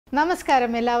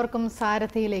നമസ്കാരം എല്ലാവർക്കും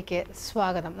സാരഥിയിലേക്ക്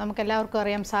സ്വാഗതം. നമുക്കെല്ലാവർക്കും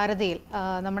അറിയാം സാരഥിയിൽ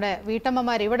നമ്മുടെ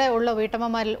വീട്ടമ്മമാർ ഇവിടെ ഉള്ള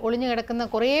വീട്ടമ്മമാരിൽ ഒളിഞ്ഞു കിടക്കുന്ന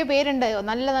കുറേ പേരുണ്ട്.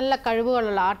 നല്ല നല്ല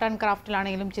കഴിവുകളുള്ള ആർട്ട് ആൻഡ്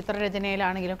ക്രാഫ്റ്റിലാണെങ്കിലും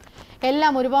ചിത്രരചനയിലാണെങ്കിലും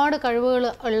എല്ലാം ഒരുപാട് കഴിവുകൾ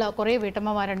ഉള്ള കുറേ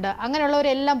വീട്ടമ്മമാരുണ്ട്.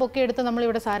 അങ്ങനെയുള്ളവരെല്ലാം പൊക്കിയെടുത്ത്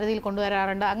നമ്മളിവിടെ സാരഥിയിൽ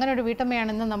കൊണ്ടുവരാറുണ്ട്. അങ്ങനെ ഒരു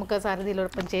വീട്ടമ്മയാണ് ഇന്ന് നമുക്ക്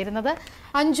സാരഥിയിലൊപ്പം ചേരുന്നത്.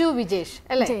 അഞ്ജു വിജേഷ്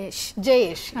അല്ലേ?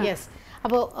 ജയേഷ്. യെസ്.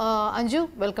 അപ്പോൾ Anju,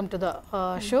 welcome to the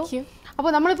show.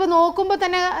 അപ്പോൾ നമ്മളിപ്പോൾ നോക്കുമ്പോൾ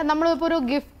തന്നെ നമ്മളിപ്പോൾ ഒരു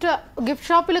ഗിഫ്റ്റ്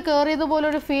ഷോപ്പിൽ കയറിയതുപോലെ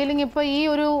ഒരു ഫീലിംഗ് ഇപ്പോൾ ഈ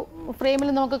ഒരു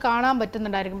ഫ്രെയിമിൽ നമുക്ക് കാണാൻ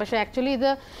പറ്റുന്നുണ്ടായിരിക്കും. പക്ഷേ ആക്ച്വലി ഇത്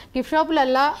ഗിഫ്റ്റ്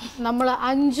ഷോപ്പിലല്ല, നമ്മൾ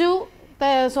അഞ്ജു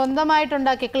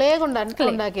സ്വന്തമായിട്ടുണ്ടാക്കിയ ക്ലേ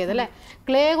കൊണ്ടുണ്ടാക്കിയത് അല്ലേ?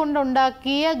 ക്ലേ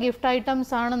കൊണ്ടുണ്ടാക്കിയ ഗിഫ്റ്റ്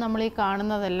ഐറ്റംസ് ആണ് നമ്മൾ ഈ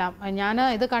കാണുന്നതെല്ലാം. ഞാൻ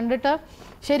ഇത് കണ്ടിട്ട്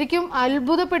ശരിക്കും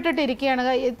അത്ഭുതപ്പെട്ടിട്ടിരിക്കുകയാണ്.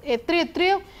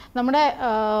 എത്രയോ നമ്മുടെ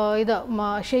ഇത്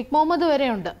ഷെയ്ഖ് മുഹമ്മദ് വരെ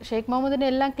ഉണ്ട്. ഷെയ്ഖ് മുഹമ്മദിൻ്റെ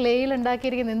എല്ലാം ക്ലേയിൽ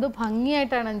ഉണ്ടാക്കിയിരിക്കുന്നത് എന്ത്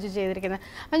ഭംഗിയായിട്ടാണ് അഞ്ജു ചെയ്തിരിക്കുന്നത്.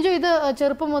 അഞ്ജു, ഇത്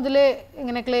ചെറുപ്പം മുതലേ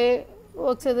ഇങ്ങനെ ക്ലേ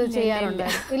വർക്ക്സ് ഇത് ചെയ്യാറുണ്ട്?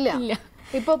 ഇല്ല,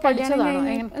 ഇപ്പോൾ പഠിച്ചതാണോ?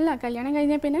 അല്ല, കല്യാണം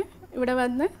കഴിഞ്ഞ പിന്നെ ഇവിടെ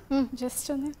വന്ന് ജസ്റ്റ്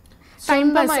ഒന്ന് ടൈം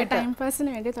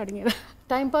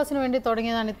പാസിന് വേണ്ടി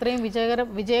തുടങ്ങിയതാണ്. ഇത്രയും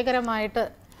വിജയകരമായിട്ട്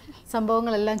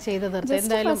സംഭവങ്ങളെല്ലാം ചെയ്തു തീർത്ത്.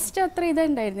 എന്തായാലും ഫസ്റ്റ് അത്ര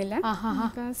ഇതുണ്ടായിരുന്നില്ല,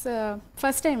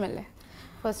 ഫസ്റ്റ് ടൈം അല്ലേ.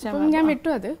 ഞാൻ വിട്ടു,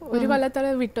 അത് ഒരു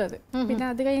കൊല്ലത്തോളം വിട്ടു. അത് പിന്നെ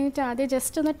അത് കഴിഞ്ഞിട്ട് ആദ്യം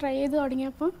ജസ്റ്റ് ഒന്ന് ട്രൈ ചെയ്ത്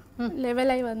തുടങ്ങിയപ്പോൾ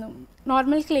ലെവലായി വന്നു.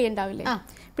 നോർമൽ ക്ലേ ഉണ്ടാവില്ലേ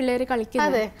പിള്ളേര്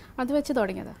കളിക്കുന്നത്, അത് വെച്ച്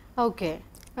തുടങ്ങിയതാ. ഓക്കെ.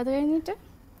 അത് കഴിഞ്ഞിട്ട്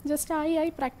ജസ്റ്റ് ആയി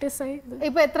പ്രാക്ടീസ് ആയി.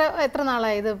 ഇപ്പൊ എത്ര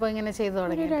നാളായി ഇത് ഇപ്പൊ ഇങ്ങനെ ചെയ്തു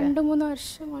തുടങ്ങി?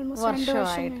 2-3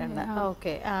 വർഷമായിട്ടുണ്ട്.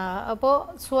 ഓക്കെ. അപ്പോൾ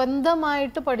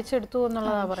സ്വന്തമായിട്ട് പഠിച്ചെടുത്തു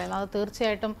എന്നുള്ളതാണ് പറയുന്നത്. അത്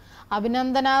തീർച്ചയായിട്ടും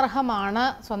അഭിനന്ദനാർഹമാണ്.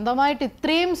 സ്വന്തമായിട്ട്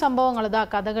ഇത്രയും സംഭവങ്ങൾ, ഇതാ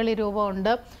കഥകളി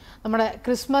രൂപമുണ്ട്, നമ്മുടെ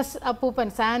ക്രിസ്മസ് അപ്പൂപ്പൻ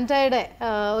സാന്റയുടെ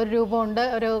ഒരു രൂപമുണ്ട്,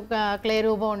 ഒരു ക്ലേ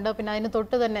രൂപമുണ്ട്, പിന്നെ അതിന്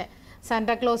തൊട്ട് തന്നെ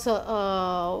സാന്റാക്ലോസ്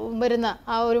വരുന്ന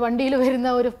ആ ഒരു വണ്ടിയിൽ വരുന്ന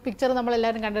ഒരു പിക്ചർ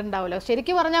നമ്മളെല്ലാവരും കണ്ടിട്ടുണ്ടാവുമല്ലോ.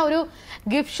 ശരിക്കും പറഞ്ഞാൽ ഒരു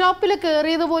ഗിഫ്റ്റ് ഷോപ്പിൽ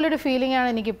കയറിയതുപോലൊരു ഫീലിംഗ് ആണ്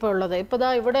എനിക്കിപ്പോൾ ഉള്ളത്. ഇപ്പോൾ ദാ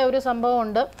ഇവിടെ ഒരു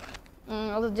സംഭവമുണ്ട്,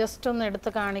 അത് ജസ്റ്റ് ഒന്ന്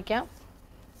എടുത്ത് കാണിക്കാം.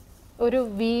 ഒരു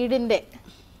വീടിൻ്റെ,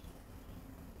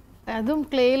 അതും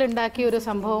ക്ലേയിൽ ഉണ്ടാക്കിയ ഒരു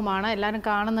സംഭവമാണ്. എല്ലാവരും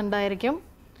കാണുന്നുണ്ടായിരിക്കും.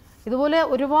 ഇതുപോലെ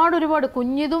ഒരുപാട്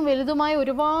കുഞ്ഞിതും വലുതുമായ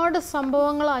ഒരുപാട്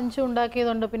സംഭവങ്ങൾ അഞ്ജു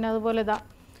ഉണ്ടാക്കിയതുണ്ട്. പിന്നെ അതുപോലെ ഇതാ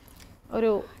ഒരു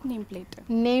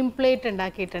നെയിം പ്ലേറ്റ്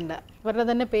ഉണ്ടാക്കിയിട്ടുണ്ട്, ഇവരുടെ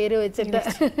തന്നെ പേര് വെച്ചിട്ട്.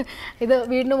 ഇത്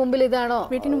വീടിന് മുമ്പിൽ ഇതാണോ?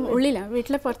 വീട്ടിന് ഉള്ളിലാണ്,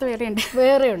 വീട്ടിലെ പുറത്ത്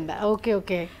വേറെ ഉണ്ട്.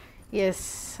 ഓക്കെ. യെസ്.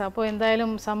 അപ്പോൾ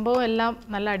എന്തായാലും സംഭവം എല്ലാം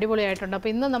നല്ല അടിപൊളിയായിട്ടുണ്ട്.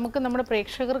 അപ്പോൾ ഇന്ന് നമുക്ക് നമ്മുടെ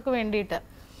പ്രേക്ഷകർക്ക് വേണ്ടിയിട്ട്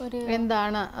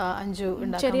എന്താണ് അഞ്ജു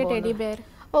ഉണ്ടാക്കുന്നത്?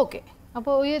 ഓക്കെ.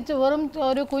 അപ്പോൾ ഈ വെറും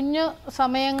ഒരു കുഞ്ഞു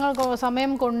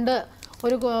സമയം കൊണ്ട്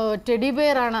ഒരു ടെഡി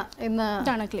ബെയർ ആണ് ഇന്ന്.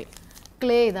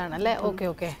 ക്ലേ ഇതാണല്ലേ?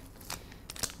 ഓക്കെ.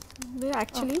 ഇത്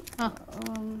ആക്ച്വലി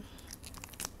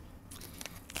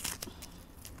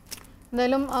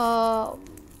എന്തായാലും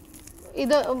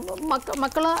ഇത്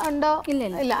മക്കള് ഉണ്ടോ?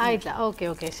 ഇല്ല, ആയിട്ടില്ല.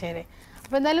 ഓക്കെ, ശരി.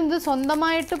 അപ്പോൾ എന്തായാലും ഇത്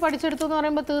സ്വന്തമായിട്ട് പഠിച്ചെടുത്തു എന്ന്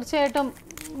പറയുമ്പോൾ തീർച്ചയായിട്ടും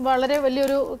വളരെ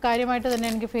വലിയൊരു കാര്യമായിട്ട് തന്നെ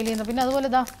എനിക്ക് ഫീൽ ചെയ്യുന്നു. പിന്നെ അതുപോലെ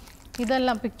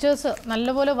ഇതെല്ലാം പിക്ചേഴ്സ്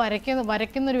നല്ലപോലെ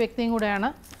വരയ്ക്കുന്നൊരു വ്യക്തിയും കൂടെയാണ്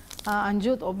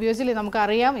അഞ്ജു. ഒബ്വിയസ്ലി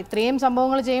നമുക്കറിയാം, ഇത്രയും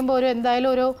സംഭവങ്ങൾ ചെയ്യുമ്പോൾ എന്തായാലും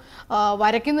ഒരു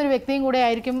വരയ്ക്കുന്നൊരു വ്യക്തിയും കൂടെ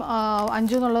ആയിരിക്കും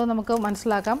അഞ്ജു എന്നുള്ളത് നമുക്ക്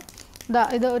മനസ്സിലാക്കാം.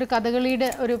 ഇത് ഒരു കഥകളിയുടെ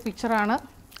ഒരു പിക്ചറാണ്.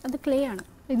 അത് ക്ലേ ആണ്.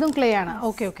 ഇതും ക്ലേ ആണ്.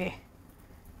 ഓക്കെ.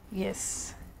 യെസ്,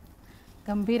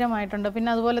 ഗംഭീരമായിട്ടുണ്ട്. പിന്നെ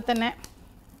അതുപോലെ തന്നെ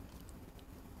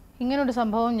ഇങ്ങനൊരു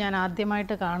സംഭവം ഞാൻ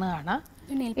ആദ്യമായിട്ട് കാണുകയാണ്.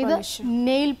 ഇത്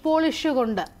നെയിൽ പോളിഷ്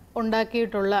കൊണ്ട്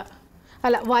ഉണ്ടാക്കിയിട്ടുള്ള,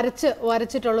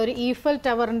 വരച്ചിട്ടുള്ള ഒരു ഈഫൽ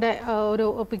ടവറിൻ്റെ ഒരു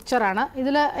പിക്ചറാണ്.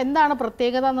 ഇതിൽ എന്താണ്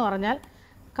പ്രത്യേകത എന്ന് പറഞ്ഞാൽ,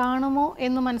 കാണുമോ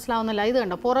എന്ന് മനസ്സിലാവുന്നില്ല. ഇത്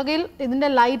കണ്ടോ, പുറകിൽ ഇതിൻ്റെ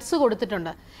ലൈറ്റ്സ്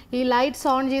കൊടുത്തിട്ടുണ്ട്. ഈ ലൈറ്റ്സ്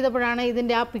ഓൺ ചെയ്തപ്പോഴാണ്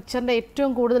ഇതിൻ്റെ ആ പിക്ചറിൻ്റെ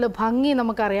ഏറ്റവും കൂടുതൽ ഭംഗി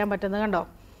നമുക്കറിയാൻ പറ്റുന്നത്. കണ്ടോ,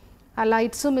 ആ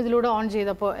ലൈറ്റ്സും ഇതിലൂടെ ഓൺ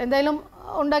ചെയ്തപ്പോൾ. എന്തായാലും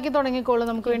ഉണ്ടാക്കി തുടങ്ങിക്കോളൂ.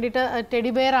 നമുക്ക് വേണ്ടിയിട്ട്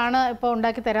ടെഡി ബെയർ ആണ് ഇപ്പോൾ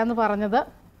ഉണ്ടാക്കി തരാമെന്ന് പറഞ്ഞത്.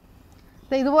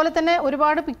 ഇതുപോലെ തന്നെ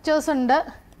ഒരുപാട് പിക്ചേഴ്സ് ഉണ്ട്.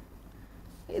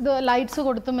 ഇത് ലൈറ്റ്സ്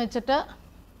കൊടുത്തും വെച്ചിട്ട്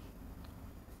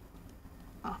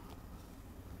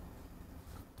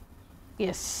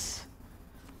യെസ്,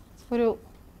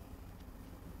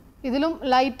 ഇതിലും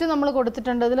ലൈറ്റ് നമ്മൾ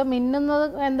കൊടുത്തിട്ടുണ്ട്. ഇതിൽ മിന്നുന്നത്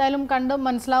എന്തായാലും കണ്ട്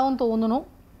മനസ്സിലാവും തോന്നുന്നു.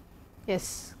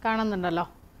 യെസ്, കാണുന്നുണ്ടല്ലോ.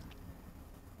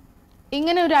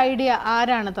 ഇങ്ങനെ ഒരു ഐഡിയ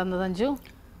ആരാണ് തന്നത് അഞ്ജു?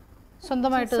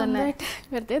 സ്വന്തമായിട്ട് തന്നെ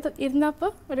വെറുതെ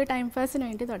ഇരുന്നപ്പോൾ ഒരു ടൈം പാസിന്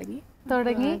വേണ്ടി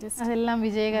തുടങ്ങി. അതെല്ലാം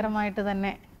വിജയകരമായിട്ട്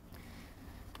തന്നെ.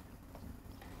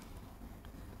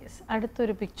 യെസ്,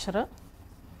 അടുത്തൊരു പിക്ചർ.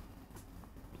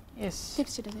 യെസ്,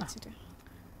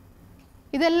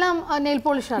 ഇതെല്ലാം നെയിൽ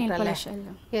പോളിഷ് ആർട്ടല്ലേ?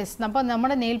 യെസ്. അപ്പം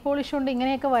നമ്മുടെ നെയിൽ പോളിഷ് കൊണ്ട്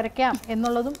ഇങ്ങനെയൊക്കെ വരയ്ക്കാം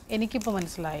എന്നുള്ളതും എനിക്കിപ്പോൾ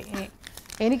മനസ്സിലായി.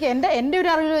 എനിക്ക് എൻ്റെ ഒരു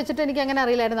അറിവ് വെച്ചിട്ട് എനിക്ക് അങ്ങനെ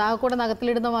അറിയില്ലായിരുന്നു. ആ കൂടെ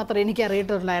നഖത്തിലിടുന്ന മാത്രമേ എനിക്ക്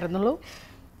അറിയിട്ടുണ്ടായിരുന്നുള്ളൂ.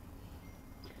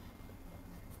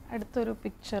 അടുത്തൊരു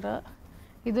പിക്ചർ,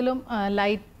 ഇതിലും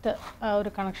ലൈറ്റ്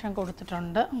ഒരു കണക്ഷൻ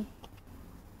കൊടുത്തിട്ടുണ്ട്.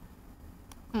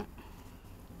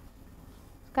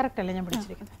 കറക്റ്റ് അല്ലേ ഞാൻ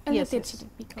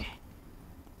പിടിച്ചിരിക്കുന്നത്?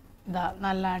 ഇതാ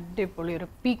നല്ല അടിപൊളി ഒരു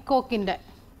പീക്കോക്കിൻ്റെ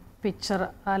പിക്ചർ.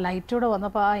 ആ ലൈറ്റൂടെ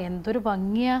വന്നപ്പോൾ ആ എന്തൊരു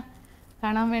ഭംഗിയാ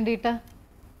കാണാൻ വേണ്ടിയിട്ട്.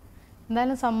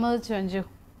 എന്തായാലും സമ്മതിച്ചു അഞ്ജു.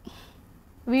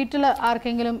 വീട്ടിൽ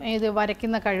ആർക്കെങ്കിലും ഏത്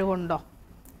വരയ്ക്കുന്ന കഴിവുണ്ടോ?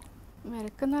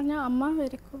 വരക്കെന്ന് പറഞ്ഞാൽ അമ്മ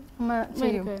വരക്കും.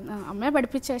 അമ്മയെ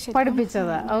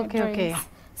പഠിപ്പിച്ചത്. Okay okay.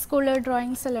 സ്കൂളിൽ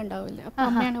ഡ്രോയിങ്സ് എല്ലാം ഉണ്ടാവില്ല, അപ്പം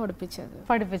അമ്മയാണ്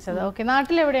പഠിപ്പിച്ചത്. ഓക്കെ.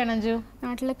 നാട്ടിലെവിടെയാണ് അഞ്ജു?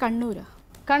 നാട്ടിലെ കണ്ണൂരാ.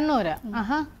 കണ്ണൂരാ.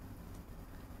 ആഹാ.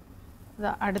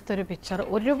 അടുത്തൊരു പിക്ചർ.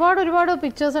 ഒരുപാട്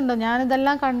പിക്ചേഴ്സ് ഉണ്ട്.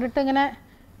 ഞാനിതെല്ലാം കണ്ടിട്ട് ഇങ്ങനെ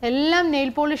എല്ലാം നെയിൽ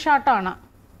പോളിഷ് ആർട്ടാണ്.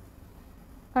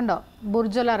 കണ്ടോ?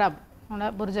 ബുർജൽ അറബ്, നമ്മുടെ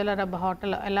ബുർജൽ അറബ്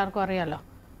ഹോട്ടൽ എല്ലാവർക്കും അറിയാമല്ലോ.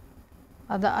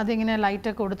 അതിങ്ങനെ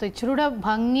ലൈറ്റൊക്കെ കൊടുത്ത് ഇച്ചിരൂടെ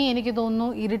ഭംഗി എനിക്ക് തോന്നുന്നു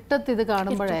ഇരുട്ടത്ത് ഇത്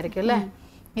കാണുമ്പോഴായിരിക്കും അല്ലേ?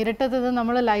 ഇരുട്ടത്ത് ഇത്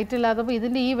നമ്മൾ ലൈറ്റ് ഇല്ലാത്തപ്പോൾ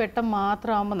ഇതിൻ്റെ ഈ വെട്ടം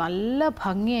മാത്രമാകുമ്പോൾ നല്ല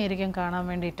ഭംഗിയായിരിക്കും കാണാൻ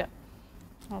വേണ്ടിയിട്ട്.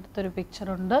 അടുത്തൊരു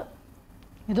പിക്ചറുണ്ട്.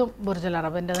 ഇതും ബുർജൽ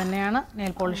അറബിൻ്റെ തന്നെയാണ്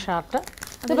നെയിൽ പോളിഷ് ആർട്ട്.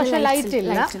 ഇത് പക്ഷേ ലൈറ്റ്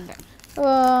ഇല്ല,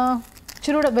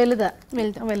 ഇച്ചിരൂടെ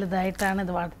വലുതായിട്ടാണ്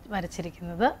ഇത്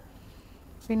വരച്ചിരിക്കുന്നത്.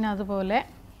 പിന്നെ അതുപോലെ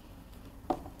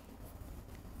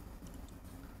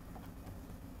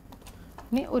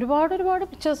ഇനി ഒരുപാട്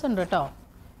പിക്ചേഴ്സ് ഉണ്ട് കേട്ടോ.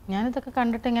 ഞാനിതൊക്കെ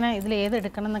കണ്ടിട്ട് ഇങ്ങനെ ഇതിൽ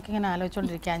ഏതെടുക്കണം എന്നൊക്കെ ഇങ്ങനെ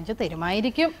ആലോചിച്ചുകൊണ്ടിരിക്കുക. അഞ്ചു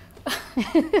തരുമായിരിക്കും.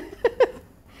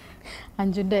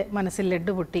 അഞ്ചുൻ്റെ മനസ്സിൽ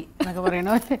ലഡ്ഡു പൊട്ടി എന്നൊക്കെ പറയണ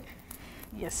പോലെ.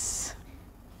 യെസ്.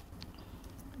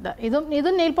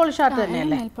 ഇതും നെയിൽ പോളിഷ് ആർട്ട്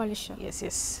തന്നെയല്ലേ? Yes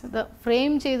yes. ഇത്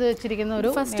ഫ്രെയിം ചെയ്ത് വെച്ചിരിക്കുന്ന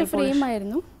ഒരു ഫസ്റ്റ് ഫ്രെയിം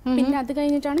ആയിരുന്നു. പിന്നെ അത്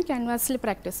കഴിഞ്ഞിട്ടാണ് ക്യാൻവാസിൽ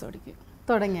പ്രാക്ടീസ്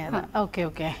തുടങ്ങിയത്. Okay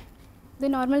okay. ഇത്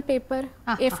നോർമൽ പേപ്പർ,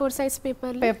 A4 സൈസ്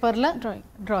പേപ്പറിൽ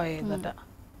ഡ്രോ ചെയ്തിട്ട്.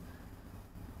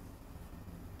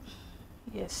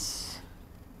 യെസ്.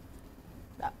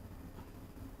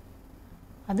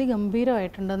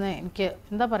 അതിഗംഭീരമായിട്ടുണ്ടെന്ന് എനിക്ക്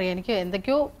എന്താ പറയുക, എനിക്ക്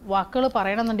എന്തൊക്കെയോ വാക്കുകൾ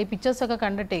പറയണമെന്നുണ്ട്. ഈ പിക്ചേഴ്സൊക്കെ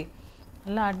കണ്ടിട്ടേ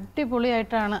നല്ല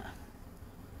അടിപൊളിയായിട്ടാണ്.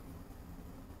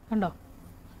 കണ്ടോ?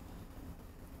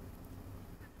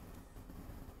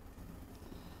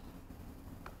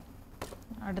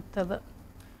 അടുത്തത്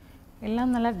എല്ലാം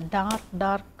നല്ല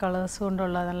ഡാർക്ക് കളേഴ്സ്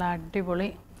കൊണ്ടുള്ള നല്ല അടിപൊളി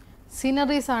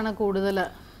സീനറീസ് ആണ് കൂടുതൽ.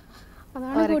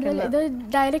 ഇത്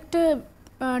ഡയറക്റ്റ്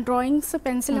ഡ്രോയിങ്സ്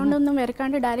പെൻസിൽ കൊണ്ടൊന്നും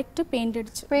വരക്കാണ്ട് ഡയറക്റ്റ് പെയിന്റ്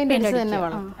അടിച്ച് തന്നെ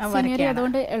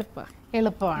അതുകൊണ്ട്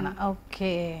എളുപ്പമാണ്.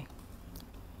 ഓക്കെ.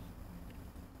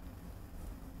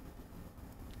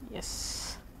 യെസ്.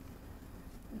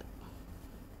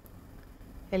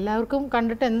 എല്ലാവർക്കും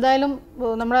കണ്ടിട്ട് എന്തായാലും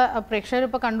നമ്മുടെ പ്രേക്ഷകർ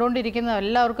ഇപ്പോൾ കണ്ടുകൊണ്ടിരിക്കുന്ന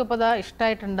എല്ലാവർക്കും ഇപ്പോൾ ഇതാ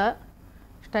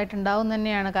ഇഷ്ടമായിട്ടുണ്ടാവും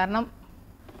തന്നെയാണ്. കാരണം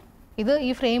ഇത് ഈ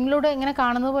ഫ്രെയിമിലൂടെ ഇങ്ങനെ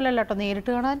കാണുന്നത് പോലെ അല്ല കേട്ടോ,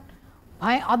 നേരിട്ട് കാണാൻ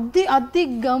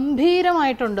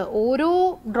അതിഗംഭീരമായിട്ടുണ്ട്. ഓരോ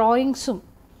ഡ്രോയിങ്സും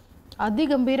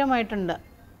അതിഗംഭീരമായിട്ടുണ്ട്.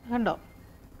 കണ്ടോ?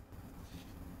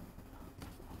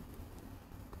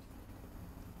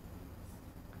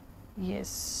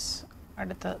 യെസ്.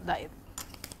 അടുത്തതായത്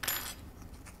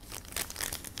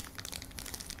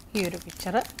ഈ ഒരു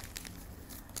പിക്ചർ.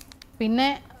 പിന്നെ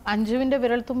അഞ്ജുവിൻ്റെ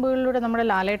വിരൽത്തുമ്പുകളിലൂടെ നമ്മുടെ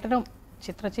ലാലേട്ടനും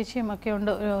ചിത്രചേച്ചിയും ഒക്കെ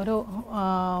ഉണ്ട്. ഓരോ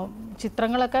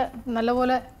ചിത്രങ്ങളൊക്കെ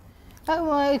നല്ലപോലെ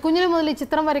കുഞ്ഞിലെ മുതൽ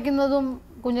ചിത്രം വരയ്ക്കുന്നതും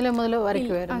കുഞ്ഞിലെ മുതൽ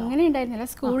വരയ്ക്കുമായിരുന്നു. അങ്ങനെ ഉണ്ടായിരുന്നില്ല.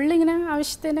 സ്കൂളിൽ ഇങ്ങനെ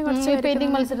ആവശ്യത്തിന് കുറച്ച്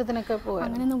പെയിന്റിംഗ് മത്സരത്തിനൊക്കെ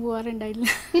അങ്ങനെയൊന്നും പോകാറുണ്ടായില്ല.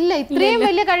 ഇല്ല, ഇത്രയും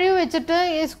വലിയ കഴിവ് വെച്ചിട്ട്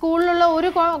ഈ സ്കൂളിലുള്ള ഒരു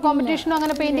കോമ്പറ്റീഷനും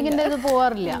അങ്ങനെ പെയിന്റിങ്ങിൻ്റെ ഇത്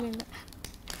പോകാറില്ല.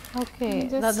 ഓക്കെ.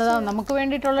 നമുക്ക്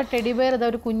വേണ്ടിയിട്ടുള്ള ടെഡി ബെയർ,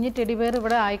 ഒരു കുഞ്ഞ് ടെഡി ബെയർ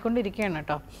ഇവിടെ ആയിക്കൊണ്ടിരിക്കുകയാണ്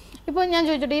കേട്ടോ. ഇപ്പോൾ ഞാൻ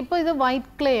ചോദിച്ചോട്ടെ, ഇപ്പോൾ ഇത്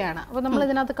വൈറ്റ് ക്ലേ ആണ്, അപ്പോൾ നമ്മൾ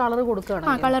ഇതിനകത്ത് കളർ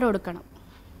കൊടുക്കണം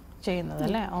ചെയ്യുന്നത്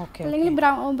അല്ലേ? ഓക്കെ. അല്ലെങ്കിൽ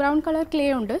ബ്രൗൺ കളർ ക്ലേ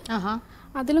ഉണ്ട്,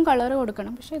 അതിലും കളർ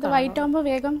കൊടുക്കണം. പക്ഷെ ഇത് വൈറ്റ് ആകുമ്പോൾ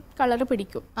വേഗം കളർ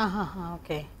പിടിക്കും.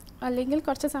 ഓക്കെ. അല്ലെങ്കിൽ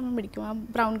കുറച്ച് സമയം പിടിക്കും ആ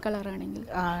ബ്രൗൺ കളർ ആണെങ്കിൽ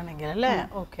അല്ലേ?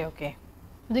 Okay okay.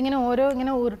 ഇതിങ്ങനെ ഓരോ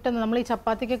ഇങ്ങനെ ഉരുട്ടുന്നത്, നമ്മൾ ഈ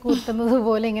ചപ്പാത്തിക്കൊക്കെ ഉരുട്ടുന്നത്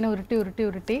പോലെ ഇങ്ങനെ ഉരുട്ടി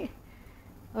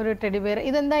ഒരു ടെഡി ബെയർ.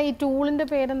 ഇതെന്താ ഈ ടൂളിൻ്റെ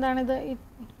പേരെന്താണിത്?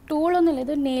 ടൂളൊന്നുമില്ല,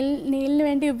 ഇത് നെയിലിന്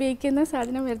വേണ്ടി ഉപയോഗിക്കുന്ന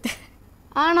സാധനം വെറുതെ.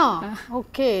 ആണോ?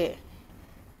 ഓക്കെ.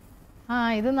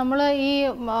 ഇത് നമ്മൾ ഈ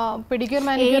പെഡിക്യൂർ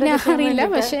മാനിക്യൂർ അറിയില്ല,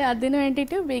 പക്ഷെ അതിന്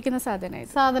വേണ്ടിയിട്ട് ഉപയോഗിക്കുന്ന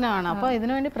സാധനമാണ്. അപ്പോൾ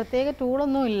ഇതിനു വേണ്ടി പ്രത്യേക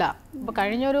ടൂളൊന്നും ഇല്ല. ഇപ്പോൾ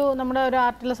കഴിഞ്ഞൊരു നമ്മുടെ ഒരു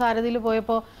ആർട്ടിൽ സാരഥിയിൽ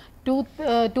പോയപ്പോൾ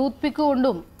ടൂത്ത് പിക്ക്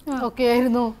കൊണ്ടും ഒക്കെ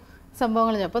ആയിരുന്നു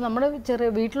സംഭവങ്ങൾ. അപ്പോൾ നമ്മുടെ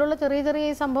വീട്ടിലുള്ള ചെറിയ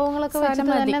സംഭവങ്ങളൊക്കെ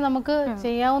വെച്ചിട്ട് തന്നെ നമുക്ക്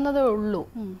ചെയ്യാവുന്നതേ ഉള്ളൂ.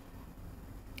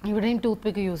 ഇവിടെയും ടൂത്ത്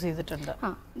പിക്ക് യൂസ് ചെയ്തിട്ടുണ്ട്.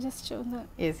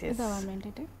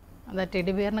 അതാ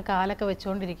ടെഡി ബിയറിന് കാലൊക്കെ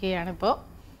വെച്ചുകൊണ്ടിരിക്കുകയാണ് ഇപ്പോൾ.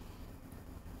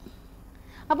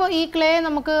 അപ്പോൾ ഈ ക്ലേ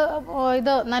നമുക്ക്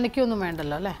ഇത് നനയ്ക്കൊന്നും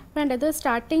വേണ്ടല്ലോ അല്ലേ? വേണ്ട. ഇത്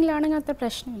സ്റ്റാർട്ടിങ്ങിലാണെങ്കിൽ അത്ര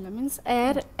പ്രശ്നമില്ല. മീൻസ്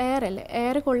എയർ അല്ലേ,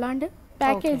 എയർ കൊള്ളാണ്ട്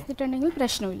പാക്ക് ചെയ്തിട്ടുണ്ടെങ്കിൽ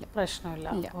പ്രശ്നമില്ല.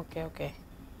 Okay okay.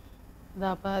 ഇതാ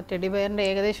അപ്പോൾ ടെഡി ബെയറിൻ്റെ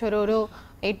ഏകദേശം ഒരു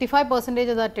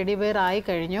 85% ഇതാ ടെഡി ബെയർ ആയി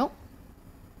കഴിഞ്ഞു.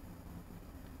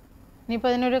 ഇനിയിപ്പോൾ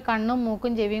അതിനൊരു കണ്ണും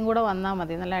മൂക്കും ചെവിയും കൂടെ വന്നാൽ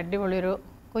മതി. നല്ല അടിപൊളിയൊരു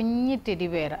കുഞ്ഞി ടെഡി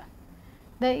ബെയർ.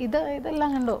 ഇതെല്ലാം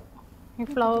കണ്ടോ? ഈ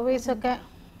ഫ്ലവർ വേസൊക്കെ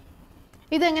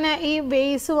ഇതെങ്ങനെ ഈ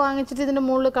ബേസ് വാങ്ങിച്ചിട്ട് ഇതിന്റെ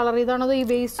മുകളിൽ കളർ ചെയ്താണോ അതോ ഈ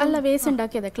ബേസ്? അല്ല, ബേസ്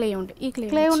ഉണ്ടാക്കിയത് ക്ലേ കൊണ്ട്. ഈ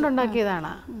ക്ലേ കൊണ്ട്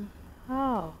ഉണ്ടാക്കിയതാണ്.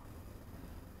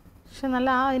 പക്ഷെ നല്ല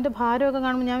അതിന്റെ ഭാരമൊക്കെ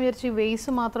കാണുമ്പോൾ ഞാൻ വിചാരിച്ചു ഈ ബേസ്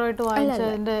മാത്രമായിട്ട്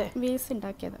വാങ്ങിച്ചതിന്റെ. ബേസ്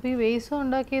ഉണ്ടാക്കിയത്, ഈ ബേസ്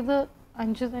ഉണ്ടാക്കിയത്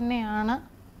അഞ്ചു തന്നെയാണ്.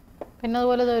 പിന്നെ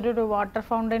അതുപോലെ ഒരു വാട്ടർ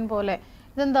ഫൗണ്ടൈൻ പോലെ.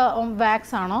 ഇതെന്താ,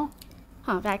 വാക്സ് ആണോ?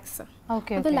 വാക്സ്.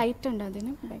 ഓക്കെ, ലൈറ്റ് ഉണ്ട്,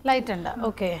 അതിന് ലൈറ്റ് ഉണ്ട്.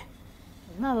 ഓക്കെ,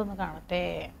 എന്നാൽ അതൊന്ന് കാണട്ടെ.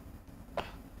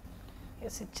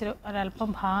 ഇച്ചിരി ഒരല്പം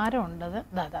ഭാരമുണ്ട്.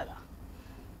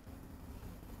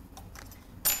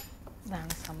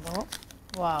 ഇതാണ് സംഭവം.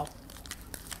 വാവ്,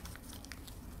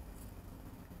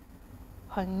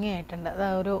 ഭംഗിയായിട്ടുണ്ട്. അതാ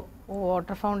ഒരു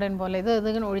വാട്ടർ ഫൗണ്ടൈൻ പോലെ.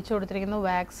 ഇതിങ്ങനെ ഒഴിച്ചു കൊടുത്തിരിക്കുന്നത്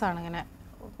വാക്സ് ആണ് ഇങ്ങനെ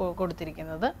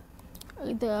കൊടുത്തിരിക്കുന്നത്.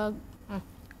 ഇത്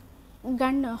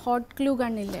ഗണ്ണ്, ഹോട്ട് ഗ്ലൂ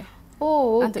ഗണ്ണില്ലേ? ഓ,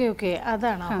 ഓക്കെ ഓക്കെ,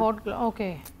 അതാണ് ഹോട്ട് ഗ്ലൂ. ഓക്കെ,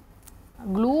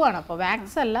 ഗ്ലൂ ആണ്. അപ്പോൾ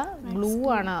വാക്സ് അല്ല, ഗ്ലൂ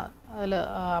ആണ് അതിൽ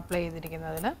അപ്ലൈ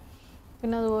ചെയ്തിരിക്കുന്നത്.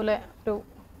 പിന്നെ അതുപോലെ ഒരു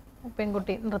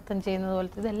പെൺകുട്ടി നൃത്തം ചെയ്യുന്നത്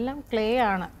പോലത്തെ ഇതെല്ലാം ക്ലേ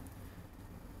ആണ്.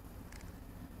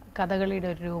 കഥകളിയുടെ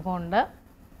ഒരു രൂപമുണ്ട്.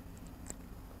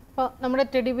 അപ്പോൾ നമ്മുടെ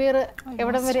ടെഡി ബിയർ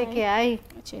എവിടം വരെയൊക്കെ ആയി?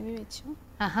 ചെവി വെച്ചു.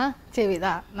 ചെവി.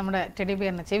 ഇതാ നമ്മുടെ ടെഡി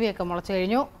ബിയറിന് ചെവിയൊക്കെ മുളച്ചു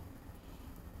കഴിഞ്ഞു.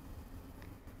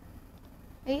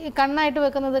 ഈ കണ്ണായിട്ട്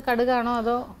വെക്കുന്നത് കടുകാണോ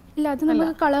അതോ? ഇല്ല, അത്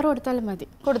നമുക്ക് കളർ കൊടുത്താലും മതി.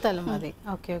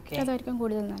 ഓക്കെ ഓക്കെ, അതായിരിക്കും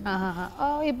കൂടുതൽ നല്ലത്.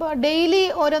 ഇപ്പോൾ ഡെയിലി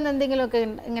ഓരോന്ന് എന്തെങ്കിലുമൊക്കെ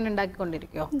ഇങ്ങനെ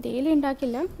ഉണ്ടാക്കിക്കൊണ്ടിരിക്കുമോ? ഡെയിലി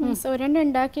ഉണ്ടാക്കില്ല, മീൻസ് ഒരെണ്ണം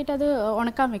ഉണ്ടാക്കിയിട്ട് അത്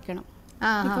ഉണക്കാൻ വെക്കണം.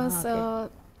 ബിക്കോസ്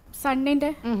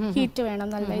സണ്ണിന്റെ ഹീറ്റ് വേണം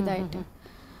നല്ല ഇതായിട്ട്.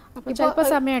 അപ്പോൾ ചിലപ്പോൾ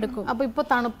സമയം എടുക്കും. അപ്പോൾ ഇപ്പോൾ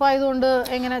തണുപ്പായതുകൊണ്ട്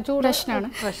എങ്ങനെ ചൂട്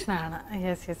പ്രശ്നമാണ്.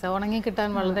 യെസ് യെസ്, ഉണങ്ങി കിട്ടാൻ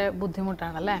വളരെ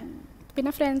ബുദ്ധിമുട്ടാണല്ലേ.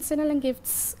 പിന്നെ ഫ്രണ്ട്സിനെല്ലാം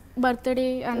ഗിഫ്റ്റ്സ്, ബർത്ത്ഡേ,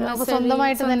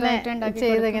 സ്വന്തമായിട്ട് തന്നെ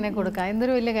ചെയ്തെങ്ങനെ കൊടുക്കാം.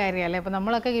 എന്തൊരു വലിയ കാര്യമല്ലേ. അപ്പോൾ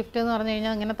നമ്മളൊക്കെ ഗിഫ്റ്റ് എന്ന് പറഞ്ഞു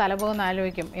കഴിഞ്ഞാൽ ഇങ്ങനെ തലപോകുന്ന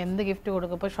ആലോചിക്കും എന്ത് ഗിഫ്റ്റ്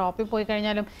കൊടുക്കും. ഇപ്പോൾ ഷോപ്പിൽ പോയി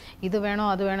കഴിഞ്ഞാലും ഇത് വേണോ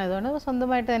അത് വേണോ ഇത് വേണോ,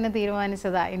 സ്വന്തമായിട്ട് തന്നെ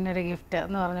തീരുമാനിച്ചതാ ഇന്നൊരു ഗിഫ്റ്റ്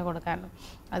എന്ന് പറഞ്ഞ് കൊടുക്കാൻ.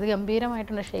 അത്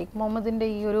ഗംഭീരമായിട്ടുണ്ട് ഷെയ്ഖ് മുഹമ്മദിൻ്റെ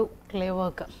ഈ ഒരു clay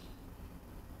work.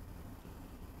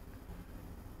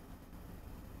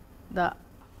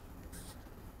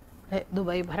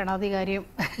 Dubai ഭരണാധികാരിയും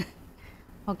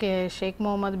okay, Sheikh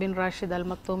Muhammad bin Rashid അൽ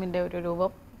മക്തൂമിൻ്റെ ഒരു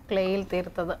രൂപം ക്ലേയിൽ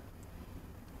തീർത്തത്.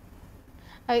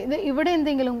 ഇത് ഇവിടെ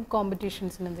എന്തെങ്കിലും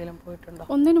കോമ്പറ്റീഷൻസിന് എന്തെങ്കിലും പോയിട്ടുണ്ടോ?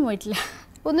 ഒന്നിനും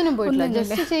പോയിട്ടില്ല.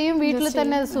 ജസ്റ്റ് ചെയ്യും, വീട്ടിൽ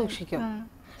തന്നെ സൂക്ഷിക്കും.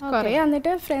 കുറേ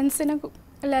എന്നിട്ട് ഫ്രണ്ട്സിന്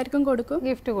എല്ലാവർക്കും കൊടുക്കും,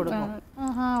 ഗിഫ്റ്റ് കൊടുക്കും.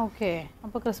 ഓക്കെ,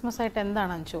 അപ്പോൾ ക്രിസ്മസ് ആയിട്ട്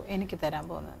എന്താണ് അഞ്ചു എനിക്ക് തരാൻ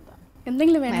പോകുന്നത്? എന്താ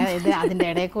എന്തെങ്കിലും വേണം. ഇത് അതിൻ്റെ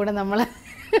ഇടയിൽ കൂടെ നമ്മൾ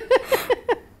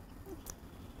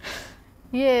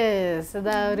യെസ്,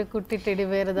 ഇതാ ഒരു കുട്ടി ടെഡി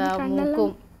ബിയർ, ഇതാ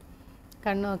മൂക്കും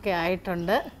കണ്ണും ഒക്കെ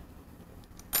ആയിട്ടുണ്ട്.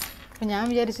 അപ്പം ഞാൻ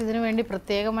വിചാരിച്ചു ഇതിനു വേണ്ടി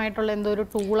പ്രത്യേകമായിട്ടുള്ള എന്തോ ഒരു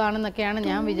ടൂളാണെന്നൊക്കെയാണ്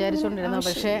ഞാൻ വിചാരിച്ചുകൊണ്ടിരുന്നത്.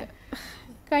 പക്ഷേ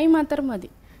കൈ മാത്രം മതി.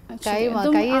 കൈ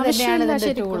തന്നെയാണ്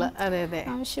ഇതിൻ്റെ ടൂള്. അതെ അതെ,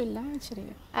 ആവശ്യമില്ല.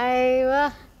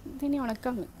 ഇതിനെ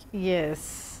ഉണക്കാൻ വെക്കും.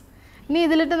 യെസ്, ഇനി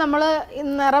ഇതിലിട്ട് നമ്മൾ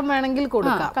നിറം വേണമെങ്കിൽ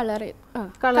കൊടുക്കാം, കളർ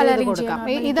കൊടുക്കാം.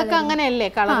 ഇതൊക്കെ അങ്ങനെയല്ലേ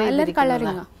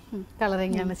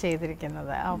കളറിംഗ് ആണ്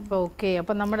ചെയ്തിരിക്കുന്നത്. അപ്പോൾ ഓക്കെ,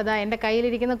 അപ്പം നമ്മുടെ എൻ്റെ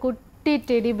കയ്യിലിരിക്കുന്ന കുട്ടി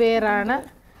ടെഡി ബിയർ ആണ്.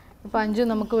 അപ്പം അഞ്ചു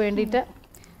നമുക്ക് വേണ്ടിയിട്ട്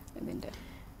ഇതിൻ്റെ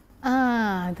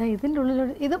ഇതാ ഇതിൻ്റെ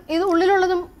ഉള്ളിലുള്ള ഇത്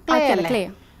ഉള്ളിലുള്ളതും ക്ലേ അല്ലേ?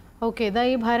 ഓക്കെ, ഇതാ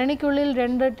ഈ ഭരണിക്കുള്ളിൽ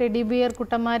 2 ടെഡി ബിയർ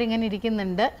കുട്ടന്മാരിങ്ങനെ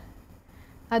ഇരിക്കുന്നുണ്ട്.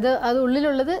 അത്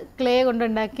ഉള്ളിലുള്ളത് ക്ലേ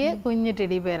കൊണ്ടുണ്ടാക്കിയ കുഞ്ഞ്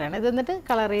ടെഡി ബിയർ ആണ്. ഇത് എന്നിട്ട്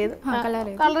കളർ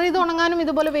ചെയ്ത് ഉണങ്ങാനും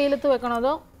ഇതുപോലെ വെയിലത്ത് വെക്കണോ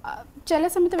അതോ? ചില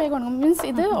സമയത്ത് വേഗം ഉണങ്ങും, മീൻസ്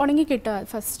ഇത് ഉണങ്ങി കിട്ടുക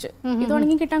ഫസ്റ്റ്. ഇത്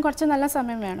ഉണങ്ങി കിട്ടാൻ കുറച്ച് നല്ല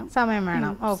സമയം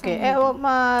വേണം. ഓക്കെ,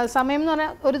 സമയം എന്ന്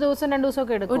പറഞ്ഞാൽ ഒരു ദിവസം 2 ദിവസം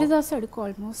ഒക്കെ എടുക്കും? ഒരു ദിവസം എടുക്കും,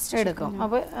 ഓൾമോസ്റ്റ് എടുക്കും.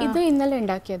 അപ്പോൾ ഇത് ഇന്നലെ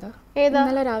ഉണ്ടാക്കിയത്,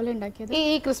 ഇന്നലെ രാവിലെ ഉണ്ടാക്കിയത്,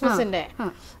 ഈ ക്രിസ്മസിന്റെ.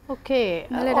 ഓക്കെ,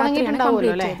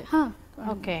 ഉണങ്ങിയിട്ടുണ്ടാവുമല്ലോ അല്ലേ?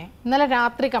 ഓക്കെ, ഇന്നലെ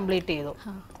രാത്രി കംപ്ലീറ്റ് ചെയ്തു.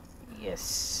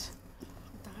 Yes,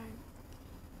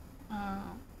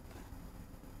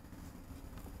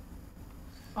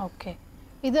 okay.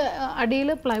 ഇത് അടിയിൽ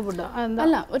പ്ലൈവുഡ്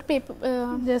അല്ല, ഒരു paper,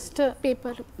 just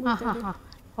paper.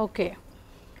 Okay,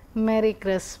 merry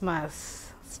Christmas.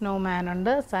 Snowman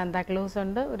ഉണ്ട്, സാന്താക്ലൂസ്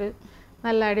ഉണ്ട്, ഒരു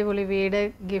നല്ല അടിപൊളി വീട്,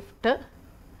 ഗിഫ്റ്റ്.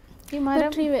 ഈ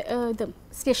മരം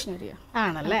സ്റ്റേഷനറി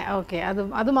ആണല്ലേ? ഓക്കെ,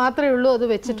 അത് മാത്രമേ ഉള്ളൂ അത്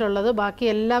വെച്ചിട്ടുള്ളത്. ബാക്കി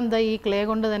എല്ലാം ദാ ഈ ക്ലേ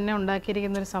കൊണ്ട് തന്നെ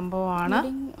ഉണ്ടാക്കിയിരിക്കുന്ന ഒരു സംഭവമാണ്.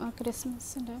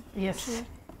 ക്രിസ്മസിന്റെ. യെസ്,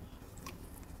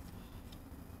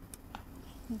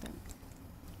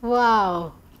 വാവ്.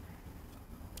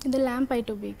 ഇത്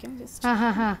ലാമ്പായിട്ട് ഉപയോഗിക്കാം.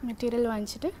 മെറ്റീരിയൽ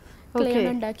വാങ്ങിച്ചിട്ട് ക്ലേ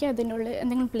ഉണ്ടാക്കി അതിനുള്ളിൽ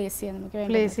എന്തെങ്കിലും പ്ലേസ് ചെയ്യാം, നമുക്ക്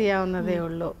പ്ലേസ് ചെയ്യാവുന്നതേ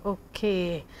ഉള്ളൂ. ഓക്കെ,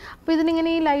 അപ്പോൾ ഇതിനിങ്ങനെ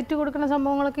ഈ ലൈറ്റ് കൊടുക്കുന്ന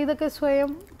സംഭവങ്ങളൊക്കെ ഇതൊക്കെ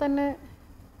സ്വയം തന്നെ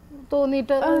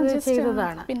തോന്നിയിട്ട്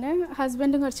ചെയ്തതാണ്? പിന്നെ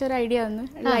ഹസ്ബൻഡും കുറച്ചൊരു ഐഡിയ തന്നു,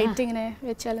 ലൈറ്റ് ഇങ്ങനെ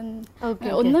വെച്ചാലും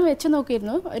ഒന്ന് വെച്ച്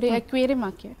നോക്കിയിരുന്നു, ഒരു അക്വേറിയം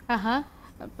ആക്കിയ.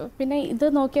 അപ്പോൾ പിന്നെ ഇത്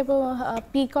നോക്കിയപ്പോൾ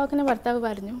പീകോക്കിന് ഭർത്താവ്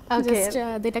പറഞ്ഞു ജസ്റ്റ്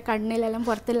അതിന്റെ കണ്ണിലെല്ലാം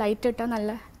പുറത്ത് ലൈറ്റ് ഇട്ടാൽ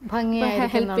നല്ല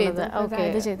ഭംഗിയായിട്ട്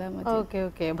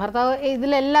ഭർത്താവ്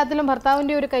ഇതിലെല്ലാത്തിലും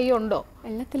ഭർത്താവിന്റെ ഒരു കൈ ഉണ്ടോ?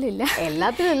 എല്ലാത്തിലും ഇല്ല.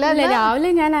 ഇല്ല.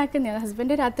 രാവിലെ ഞാൻ ആക്കുന്ന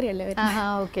ഹസ്ബൻഡ് രാത്രിയല്ലേ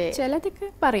ചിലതൊക്കെ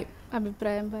പറയും,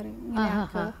 അഭിപ്രായം പറയും.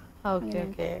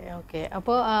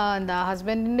 അപ്പോൾ എന്താ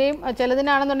ഹസ്ബൻഡിന്റെയും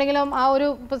ചിലതിനാണെന്നുണ്ടെങ്കിലും ആ ഒരു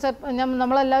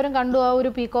നമ്മളെല്ലാവരും കണ്ടു ആ ഒരു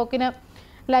പീകോക്കിന്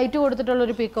ലൈറ്റ് കൊടുത്തിട്ടുള്ള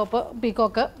ഒരു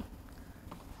പീകോക്ക്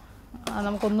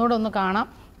നമുക്കൊന്നുകൂടെ ഒന്ന് കാണാം.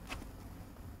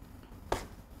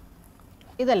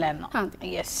 ഇതല്ലായിരുന്നോ?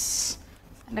 യെസ്.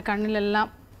 എൻ്റെ കണ്ണിലെല്ലാം,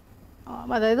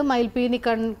 അതായത് മയിൽപ്പീനി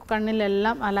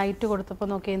കണ്ണിലെല്ലാം ആ ലൈറ്റ് കൊടുത്തപ്പോൾ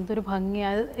നോക്കി എന്തൊരു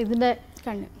ഭംഗിയാണ്. ഇതിൻ്റെ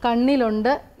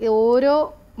കണ്ണിലുണ്ട്, ഓരോ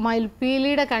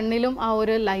മയിൽപ്പീലിയുടെ കണ്ണിലും ആ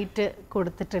ഒരു ലൈറ്റ്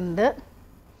കൊടുത്തിട്ടുണ്ട്.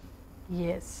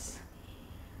 യെസ്.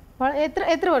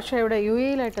 എത്ര വർഷമായി ഇവിടെ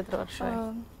UAE-യിലായിട്ട്? എത്ര വർഷമായി?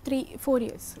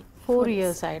 4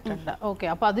 years ആയിട്ടുണ്ട്. ഓക്കെ.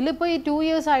 അപ്പോൾ അതിലിപ്പോൾ ഈ 2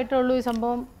 years ആയിട്ടുള്ളൂ ഈ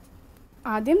സംഭവം.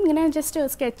 ആദ്യം ഇങ്ങനെ ജസ്റ്റ്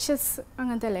സ്കെച്ചസ്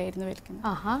അങ്ങനത്തെ അല്ലായിരുന്നു വരയ്ക്കുന്നത്.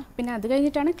 പിന്നെ അത്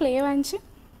കഴിഞ്ഞിട്ടാണ് ക്ലേ വാങ്ങിച്ച്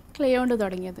ക്ലേ കൊണ്ട്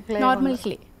തുടങ്ങിയത്. നോർമൽ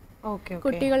ക്ലേ,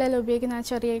 കുട്ടികളെല്ലാം ഉപയോഗിക്കുന്ന ആ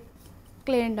ചെറിയ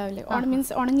ക്ലേ ഉണ്ടാവില്ലേ,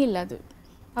 മീൻസ് ഉണങ്ങില്ല അത്.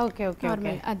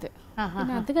 അത്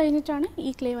പിന്നെ അത് കഴിഞ്ഞിട്ടാണ് ഈ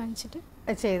ക്ലേ വാങ്ങിച്ചിട്ട്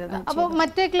ചെയ്തത്. അപ്പോൾ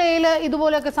മറ്റേ ക്ലേയിൽ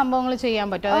ഇതുപോലെയൊക്കെ സംഭവങ്ങൾ ചെയ്യാൻ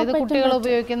പറ്റും? അതായത് കുട്ടികൾ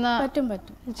ഉപയോഗിക്കുന്ന പറ്റും.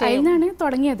 അതിനാണ്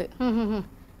തുടങ്ങിയത്.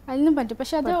 അതിനും പറ്റും.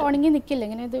 പക്ഷെ അത് ഉണങ്ങി നിൽക്കില്ല,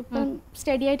 ഇങ്ങനെ ഇത് ഇപ്പം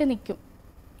സ്റ്റഡി ആയിട്ട് നിൽക്കും.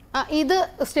 ഇത്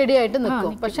സ്റ്റഡി ആയിട്ട്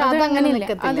നിൽക്കും, പക്ഷെ അതങ്ങനെ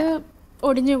നിൽക്കത്തില്ല, അത്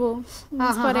ഒടിഞ്ഞു പോകും.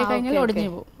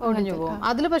 ഒടിഞ്ഞു പോകും.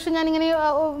 അതിൽ പക്ഷെ ഞാനിങ്ങനെ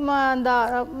എന്താ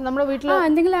നമ്മുടെ വീട്ടിൽ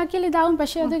എന്തെങ്കിലും ആക്കിയാൽ ഇതാവും.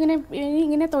 പക്ഷെ അത്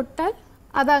ഇങ്ങനെ തൊട്ടാൽ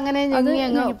അതങ്ങനെ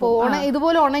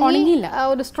ഇതുപോലെ ഉണങ്ങില്ല,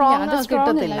 ഒരു സ്ട്രോങ്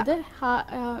കിട്ടത്തില്ല. അത്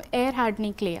air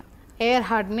hardening clay. Air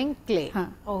hardening clay.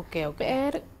 Okay.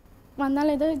 Air വന്നാൽ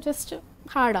ഇത് ജസ്റ്റ്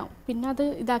ഹാർഡാവും, പിന്നെ അത്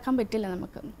ഇതാക്കാൻ പറ്റില്ല,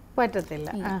 നമുക്ക് പറ്റത്തില്ല.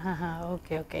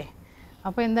 ഓക്കെ.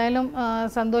 അപ്പോൾ എന്തായാലും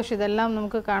സന്തോഷം, ഇതെല്ലാം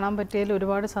നമുക്ക് കാണാൻ പറ്റിയതിൽ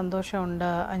ഒരുപാട് സന്തോഷമുണ്ട്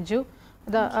അഞ്ജു.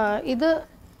 ഇത്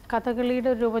കഥകളിയുടെ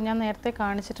ഒരു രൂപം ഞാൻ നേരത്തെ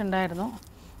കാണിച്ചിട്ടുണ്ടായിരുന്നു.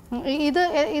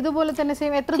 ഇതുപോലെ തന്നെ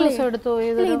സെയിം. എത്ര ദിവസം എടുത്തു?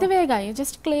 ഇത് വേഗമായി,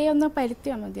 ജസ്റ്റ് ക്ലേ ഒന്ന്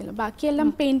പരുത്തിയാൽ മതിയല്ലോ. ബാക്കിയെല്ലാം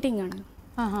പെയിന്റിംഗ്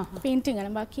ആണ്.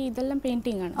 ബാക്കി ഇതെല്ലാം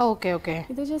പെയിന്റിംഗ് ആണ്. ഓക്കെ.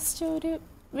 ഇത് ജസ്റ്റ് ഒരു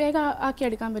വേഗം ആക്കി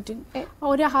എടുക്കാൻ പറ്റും,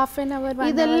 ഒരു ½ an hour.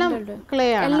 ഇതെല്ലാം ക്ലേ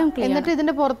ആണ്, എന്നിട്ട്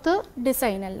ഇതിന്റെ പുറത്ത്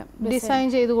ഡിസൈൻ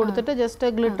ചെയ്ത് കൊടുത്തിട്ട്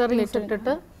ജസ്റ്റ് ഗ്ലിറ്റർ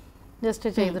ഇട്ടിട്ട് ജസ്റ്റ്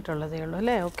ചെയ്തിട്ടുള്ളതേ ഉള്ളൂ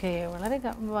അല്ലേ? ഓക്കെ. വളരെ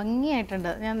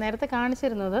ഭംഗിയായിട്ടുണ്ട്. ഞാൻ നേരത്തെ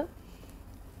കാണിച്ചിരുന്നത്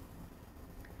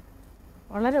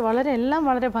വളരെ എല്ലാം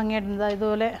വളരെ ഭംഗിയായിട്ടുണ്ട്.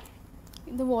 ഇതുപോലെ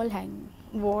ഇത്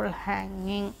വാൾ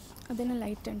ഹാങ്ങിങ്. അതിന്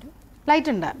ലൈറ്റ്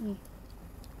ഉണ്ട്.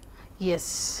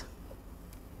 യെസ്.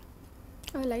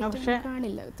 പക്ഷെ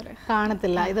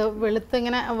കാണത്തില്ല, ഇത് വെളുത്ത്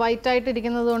ഇങ്ങനെ വൈറ്റ് ആയിട്ട്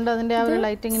ഇരിക്കുന്നത് കൊണ്ട് അതിന്റെ ആ ഒരു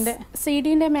ലൈറ്റിങ്ങിന്റെ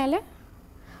സിഡിന്റെ മേലെ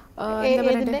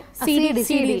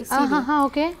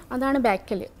അതാണ്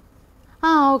ബാക്കിൽ.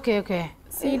 ഓക്കെ.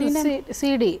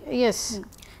 CD. യെസ്.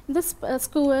 ഇത്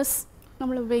സ്ക്രൂവേഴ്സ്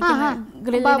നമ്മൾ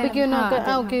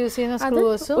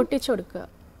ഒട്ടിച്ചു കൊടുക്കുക.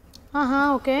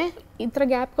 ഓക്കെ. ഇത്ര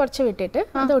ഗ്യാപ്പ് കുറച്ച് വിട്ടിട്ട്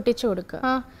അത് ഒട്ടിച്ചു കൊടുക്കുക.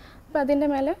 അപ്പൊ അതിന്റെ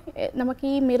മേലെ നമുക്ക്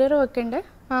ഈ മിറർ വെക്കേണ്ട.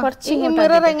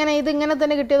 മിറർ എങ്ങനെ ഇത് ഇങ്ങനെ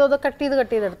തന്നെ കിട്ടിയതോ അതോ കട്ട്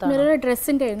ചെയ്തെടുത്തോ? മിറർ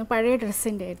ഡ്രസ്സിന്റെ ആയിരുന്നു, പഴയ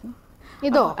ഡ്രസ്സിന്റെ ആയിരുന്നു.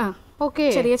 ഇതോ? ഓക്കെ.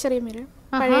 ചെറിയ മിറർ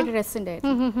പഴയ ഡ്രസ്സിന്റെ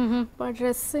ആയിരുന്നു. അപ്പൊ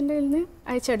ഡ്രസ്സിന്റെ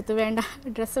അയച്ചെടുത്തു.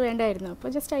 ഡ്രസ്സ് വേണ്ടായിരുന്നു, അപ്പൊ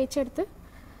ജസ്റ്റ് അയച്ചെടുത്ത്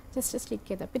ജസ്റ്റ് സ്റ്റിക്ക്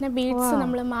ചെയ്ത. പിന്നെ ബീഡ്സ്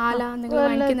നമ്മൾ മാല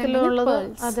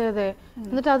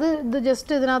എന്നിട്ട് അത് ഇത്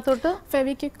ജസ്റ്റ് ഇതിനകത്തോട്ട്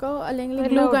ഫെവിക്വിക്കോ അല്ലെങ്കിൽ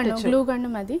ഗ്ലൂ ഗണ്ണ്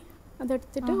മതി,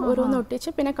 അതെടുത്തിട്ട് ഓരോന്ന് ഒട്ടിച്ച്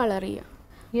പിന്നെ കളർ ചെയ്യുക.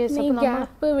 ഈ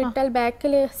ഗ്യാപ്പ് വിട്ടാൽ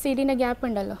ബാക്കിൽ സിഡിന്റെ ഗ്യാപ്പ്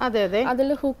ഉണ്ടല്ലോ, അതിൽ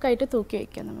ഹൂക്കായിട്ട് തൂക്കി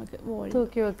വെക്കാം, നമുക്ക്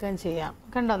തൂക്കി വെക്കാൻ ചെയ്യാം.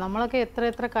 കണ്ടോ, നമ്മളൊക്കെ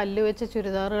എത്ര കല്ല് വെച്ച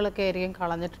ചുരിദാറുകളൊക്കെ ആയിരിക്കും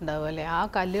കളഞ്ഞിട്ടുണ്ടാവും അല്ലേ? ആ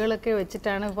കല്ലുകളൊക്കെ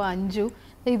വെച്ചിട്ടാണ് ഇപ്പോൾ അഞ്ജു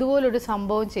ഇതുപോലൊരു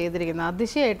സംഭവം ചെയ്തിരിക്കുന്നത്.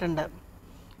 അതിശയമായിട്ടുണ്ട്.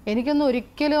 എനിക്കൊന്നും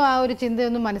ഒരിക്കലും ആ ഒരു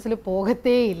ചിന്തയൊന്നും മനസ്സിൽ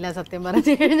പോകത്തേ ഇല്ല സത്യം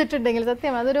പറഞ്ഞു കഴിഞ്ഞിട്ടുണ്ടെങ്കിൽ.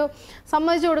 സത്യം അതൊരു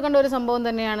സമ്മതിച്ചു കൊടുക്കേണ്ട ഒരു സംഭവം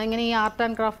തന്നെയാണ്. ഇങ്ങനെ ഈ ആർട്ട്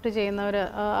ആൻഡ് ക്രാഫ്റ്റ് ചെയ്യുന്നവർ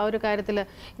ആ ഒരു കാര്യത്തിൽ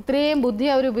ഇത്രയും ബുദ്ധി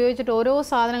അവർ ഉപയോഗിച്ചിട്ട് ഓരോ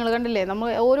സാധനങ്ങൾ കണ്ടില്ലേ, നമ്മൾ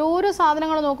ഓരോരോ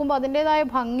സാധനങ്ങൾ നോക്കുമ്പോൾ അതിൻ്റേതായ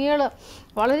ഭംഗികൾ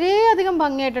വളരെയധികം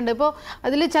ഭംഗിയായിട്ടുണ്ട്. ഇപ്പോൾ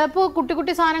അതിൽ ചിലപ്പോൾ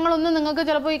കുട്ടി സാധനങ്ങളൊന്നും നിങ്ങൾക്ക്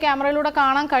ചിലപ്പോൾ ഈ ക്യാമറയിലൂടെ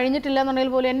കാണാൻ കഴിഞ്ഞിട്ടില്ല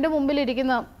എന്നുണ്ടെങ്കിൽ പോലും എൻ്റെ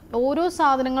മുമ്പിലിരിക്കുന്ന ഓരോ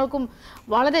സാധനങ്ങൾക്കും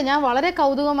ഞാൻ വളരെ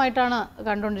കൗതുകമായിട്ടാണ്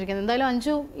കണ്ടുകൊണ്ടിരിക്കുന്നത്. എന്തായാലും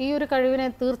അഞ്ജു ഈ ഒരു കഴിവിനെ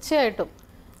തീർച്ചയായിട്ടും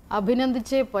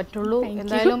അഭിനന്ദിച്ചേ പറ്റുള്ളൂ.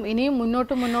 എന്തായാലും ഇനിയും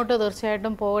മുന്നോട്ട്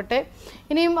തീർച്ചയായിട്ടും പോകട്ടെ.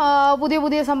 ഇനിയും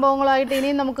പുതിയ സംഭവങ്ങളായിട്ട്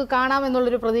ഇനിയും നമുക്ക്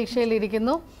കാണാമെന്നുള്ളൊരു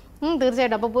പ്രതീക്ഷയിലിരിക്കുന്നു.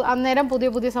 തീർച്ചയായിട്ടും. അപ്പോൾ അന്നേരം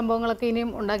പുതിയ സംഭവങ്ങളൊക്കെ ഇനിയും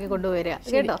ഉണ്ടാക്കി കൊണ്ടുവരിക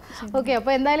കേട്ടോ. ഓക്കെ.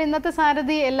 അപ്പോൾ എന്തായാലും ഇന്നത്തെ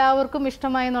സാരഥി എല്ലാവർക്കും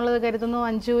ഇഷ്ടമായി എന്നുള്ളത് കരുതുന്നു.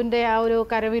 അഞ്ജുവിൻ്റെ ആ ഒരു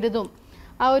കരവിരുതും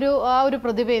ആ ഒരു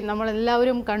പ്രതിഭയും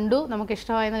നമ്മളെല്ലാവരും കണ്ടു, നമുക്ക്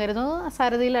ഇഷ്ടമായെന്ന് കരുതുന്നു.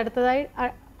 സാരഥിയിൽ അടുത്തതായി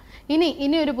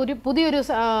ഇനി ഒരു പുതിയൊരു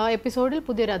എപ്പിസോഡിൽ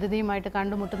പുതിയൊരു അതിഥിയുമായിട്ട്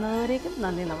കണ്ടുമുട്ടുന്നതുവരേക്കും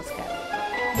നന്ദി, നമസ്കാരം.